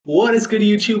What is good,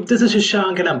 YouTube? This is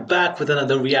Shashank and I'm back with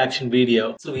another reaction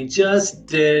video. So we just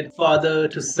did Father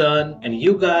to Son and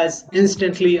you guys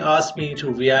instantly asked me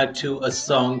to react to a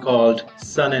song called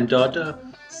Son and Daughter.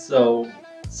 So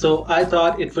I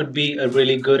thought it would be a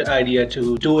really good idea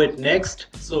to do it next.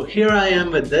 So here I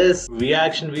am with this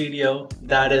reaction video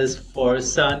that is for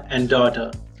Son and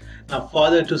Daughter. Now,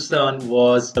 Father to Son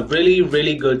was a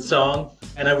really good song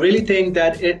and I really think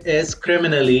that it is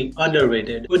criminally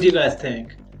underrated. What do you guys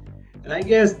think? And I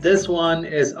guess this one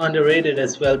is underrated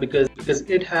as well because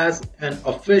it has an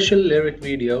official lyric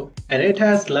video and it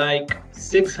has like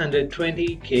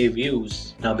 620k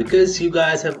views. Now because you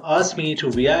guys have asked me to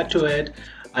react to it,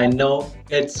 I know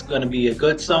it's gonna be a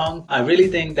good song. I really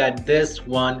think that this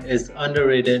one is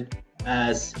underrated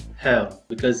as hell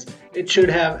because it should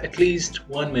have at least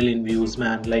 1 million views,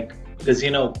 man. Like, because you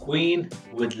know, Queen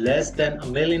with less than a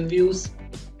million views,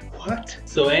 what?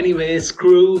 So anyway,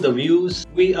 screw the views.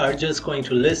 We are just going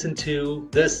to listen to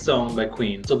this song by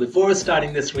Queen. So before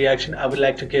starting this reaction, I would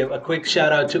like to give a quick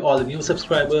shout out to all the new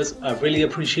subscribers. I really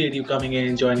appreciate you coming in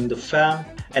and joining the fam.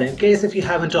 And in case if you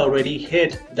haven't already,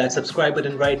 hit that subscribe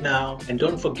button right now. And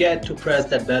don't forget to press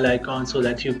that bell icon so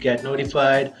that you get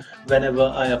notified whenever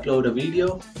I upload a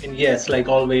video. And yes, like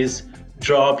always,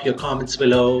 drop your comments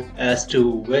below as to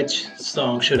which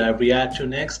song should I react to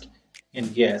next. And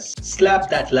yes, slap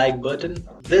that like button.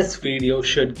 This video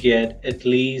should get at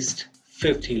least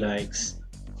 50 likes.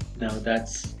 Now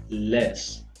that's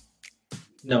less.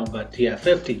 No, but yeah,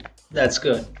 50. That's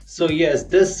good. So yes,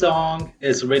 this song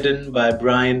is written by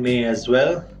Brian May as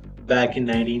well, back in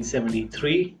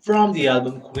 1973 from the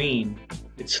album Queen.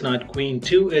 It's not Queen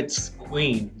 2, it's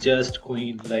Queen, just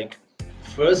Queen, like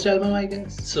first album I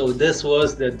guess. So this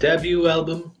was the debut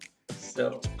album.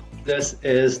 So this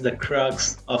is the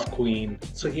crux of Queen.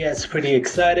 So yes, pretty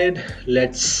excited.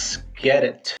 Let's get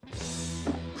it.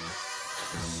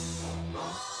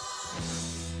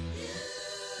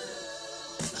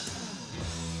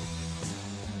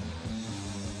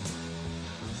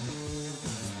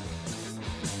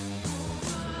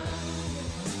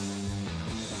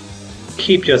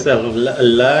 Keep yourself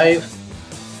alive.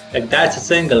 Like that's a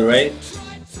single, right?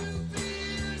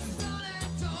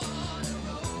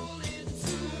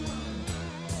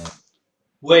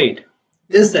 Wait,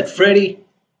 is that Freddie?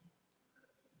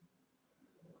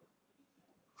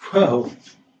 Whoa.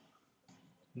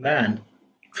 Man,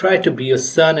 try to be a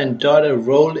son and daughter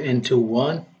rolled into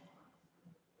one.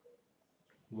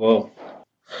 Whoa.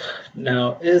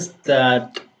 Now, is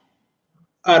that...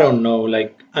 I don't know,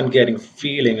 like, I'm getting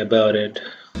feeling about it.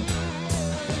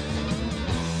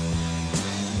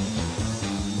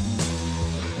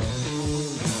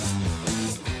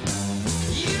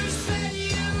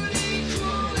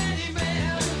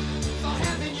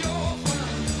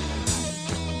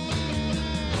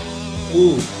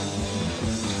 Ooh,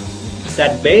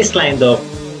 that bass line though.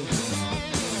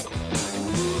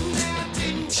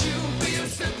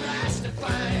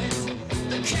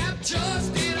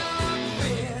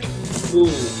 Ooh.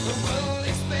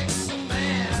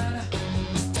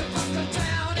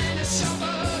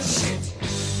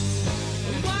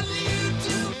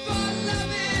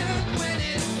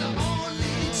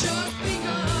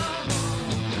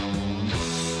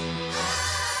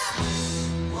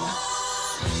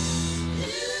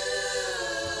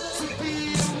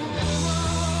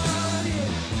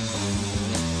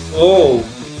 Oh.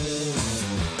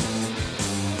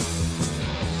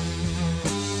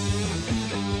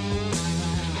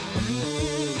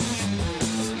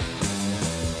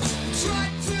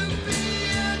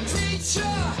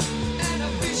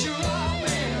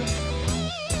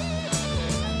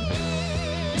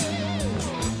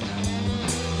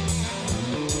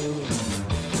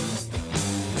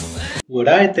 What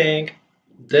I think,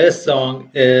 this song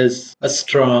is a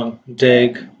strong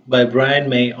dig by Brian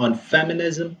May on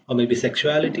feminism or maybe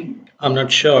sexuality. I'm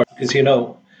not sure because you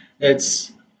know,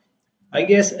 I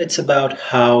guess it's about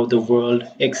how the world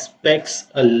expects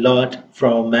a lot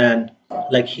from a man.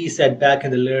 Like he said back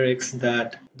in the lyrics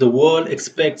that the world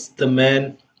expects the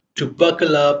men to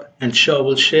buckle up and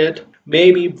shovel shit.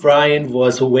 Maybe Brian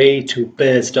was way too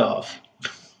pissed off.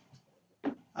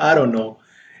 I don't know.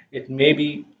 It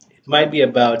might be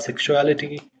about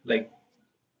sexuality. Like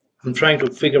I'm trying to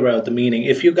figure out the meaning.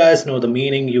 If you guys know the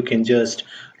meaning, you can just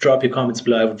drop your comments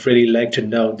below. I would really like to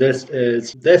know. This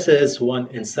is one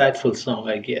insightful song,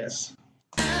 I guess.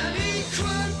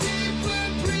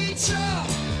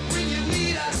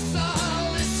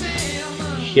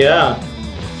 Yeah,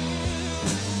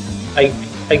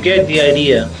 I get the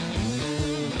idea.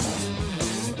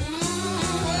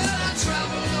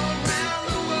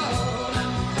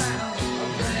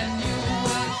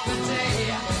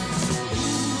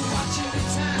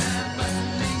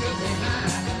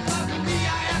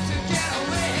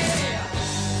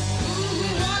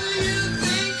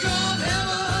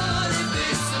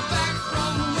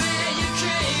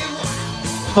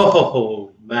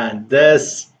 Oh man,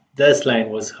 this line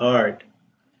was hard.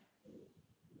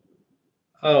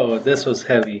 Oh, this was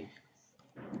heavy.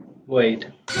 Wait.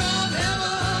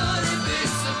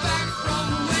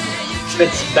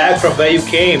 It's back from where you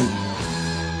came.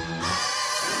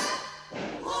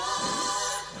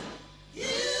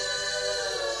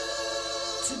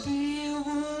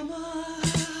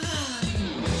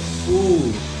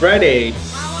 Ooh, Freddie.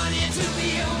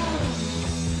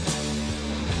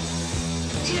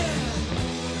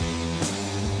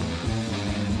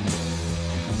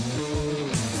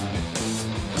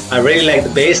 I really like the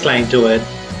bass line to it.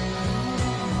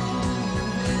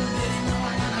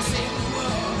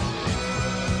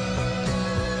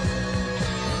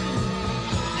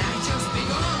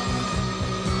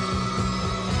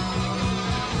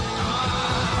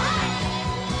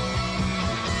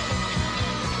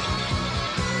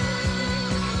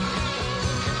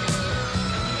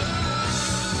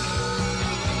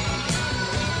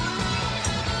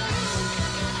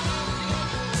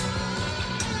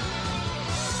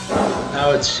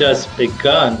 Now it's just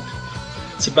begun.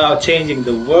 It's about changing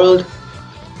the world.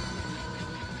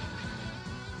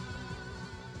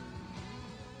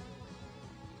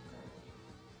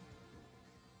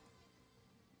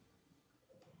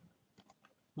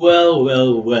 Well,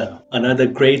 well, well. Another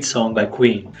great song by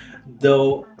Queen.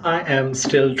 Though I am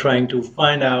still trying to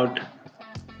find out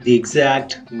the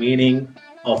exact meaning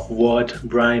of what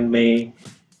Brian May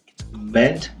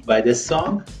meant by this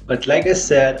song. But like I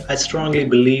said, I strongly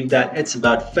believe that it's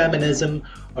about feminism,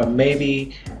 or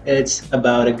maybe it's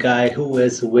about a guy who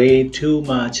is way too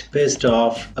much pissed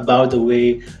off about the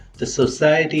way the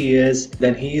society is.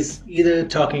 Then he's either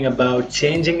talking about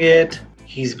changing it,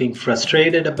 he's being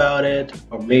frustrated about it,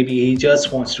 or maybe he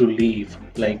just wants to leave.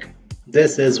 Like,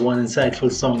 this is one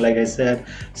insightful song, like I said.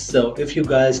 So if you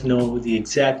guys know the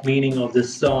exact meaning of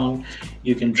this song,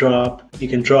 you can drop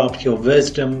your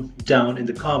wisdom down in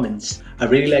the comments. I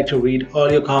really like to read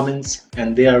all your comments,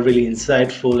 and they are really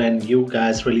insightful, and you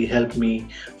guys really help me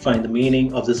find the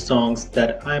meaning of the songs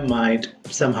that I might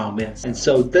somehow miss. And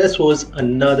so this was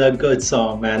another good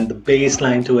song, man. The bass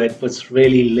line to it was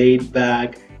really laid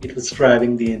back. It was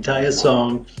driving the entire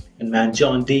song, and man,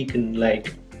 John Deacon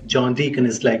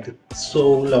is like the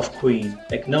soul of Queen.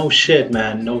 Like, no shit,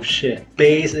 man, no shit.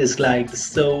 Bass is like the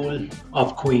soul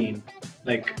of Queen.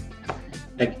 Like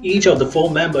each of the four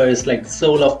members is like the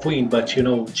soul of Queen, but you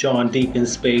know, John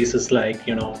Deacon's bass is like,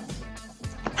 you know,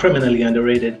 criminally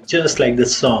underrated, just like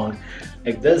this song.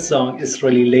 Like, this song is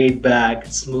really laid back,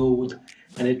 smooth,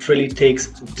 and it really takes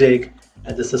a dig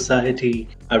at the society.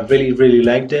 I really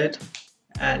liked it.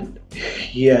 And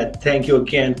yeah, thank you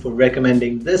again for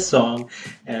recommending this song.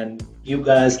 And you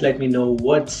guys let me know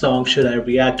what song should I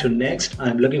react to next.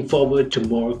 I'm looking forward to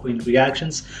more Queen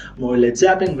reactions. More Led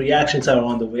Zeppelin reactions are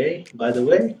on the way, by the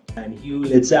way. And you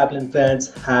Led Zeppelin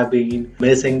fans have been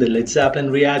missing the Led Zeppelin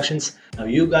reactions. Now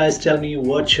you guys tell me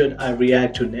what should I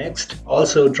react to next.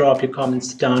 Also drop your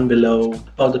comments down below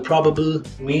about the probable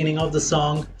meaning of the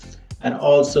song, and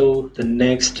also the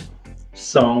next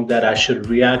song that I should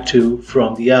react to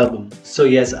from the album. So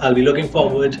yes, I'll be looking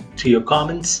forward to your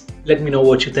comments. Let me know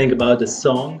what you think about this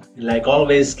song. And like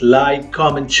always, like,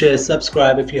 comment, share,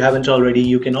 subscribe if you haven't already.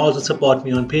 You can also support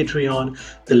me on Patreon.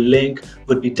 The link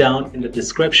would be down in the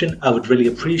description. I would really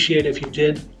appreciate if you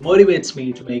did. It motivates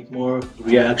me to make more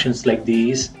reactions like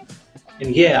these.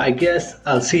 And yeah, I guess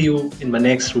I'll see you in my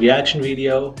next reaction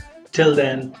video. Till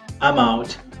then, I'm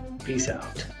out. Peace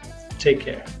out. Take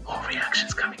care. More reactions.